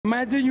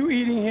Imagine you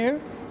eating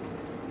here.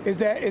 Is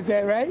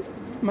that right?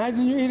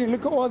 Imagine you eating,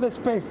 look at all the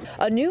space.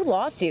 A new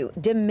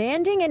lawsuit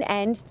demanding an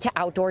end to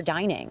outdoor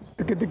dining.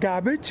 Look at the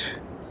garbage.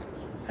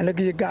 And look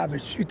at your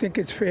garbage. You think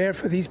it's fair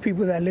for these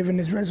people that live in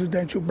this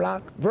residential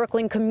block?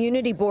 Brooklyn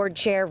Community Board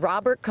Chair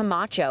Robert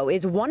Camacho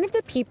is one of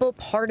the people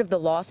part of the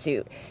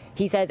lawsuit.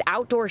 He says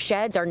outdoor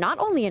sheds are not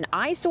only an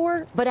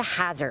eyesore, but a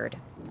hazard.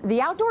 The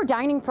outdoor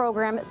dining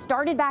program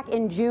started back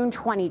in June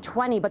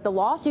 2020, but the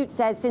lawsuit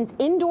says since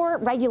indoor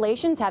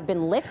regulations have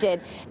been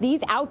lifted,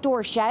 these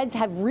outdoor sheds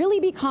have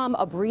really become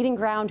a breeding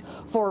ground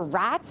for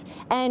rats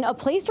and a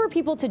place for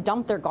people to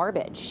dump their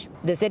garbage.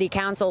 The city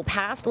council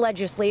passed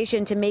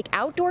legislation to make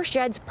outdoor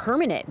sheds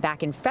permanent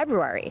back in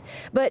February,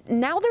 but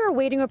now they're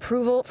awaiting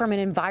approval from an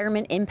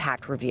environment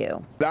impact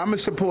review. I'm a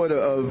supporter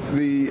of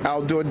the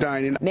outdoor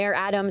dining. Mayor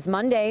Adams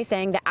Monday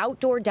saying the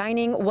outdoor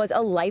dining was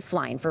a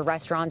lifeline for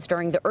restaurants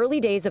during the early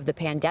days of the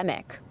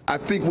pandemic. I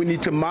think we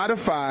need to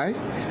modify,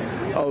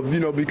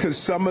 because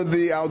some of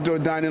the outdoor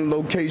dining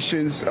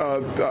locations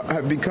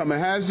have become a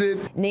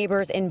hazard.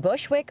 Neighbors in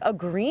Bushwick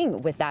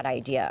agreeing with that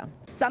idea.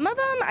 Some of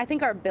them I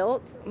think are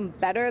built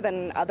better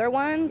than other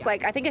ones.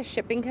 Like I think a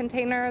shipping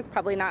container is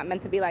probably not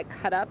meant to be like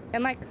cut up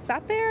and like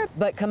sat there.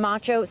 But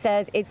Camacho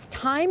says it's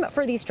time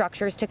for these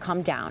structures to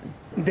come down.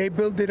 They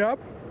build it up,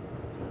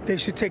 they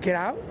should take it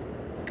out.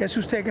 Guess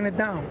who's taking it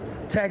down?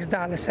 Tax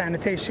dollar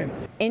sanitation.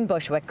 In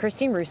Bushwick,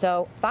 Christine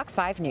Russo, Fox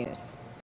 5 News.